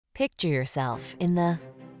Picture yourself in the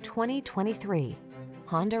 2023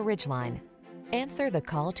 Honda Ridgeline. Answer the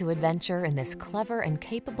call to adventure in this clever and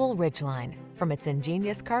capable Ridgeline. From its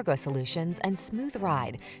ingenious cargo solutions and smooth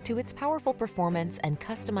ride to its powerful performance and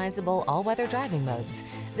customizable all-weather driving modes,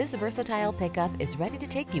 this versatile pickup is ready to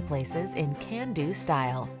take you places in can-do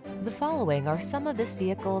style. The following are some of this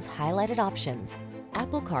vehicle's highlighted options: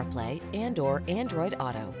 Apple CarPlay and/or Android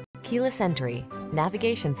Auto, keyless entry,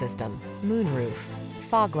 navigation system, moonroof,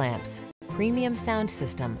 fog lamps, premium sound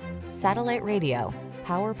system, satellite radio,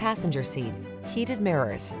 power passenger seat, heated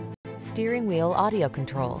mirrors, steering wheel audio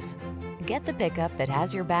controls. Get the pickup that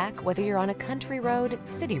has your back whether you're on a country road,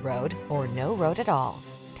 city road, or no road at all.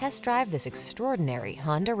 Test drive this extraordinary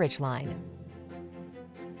Honda Ridgeline.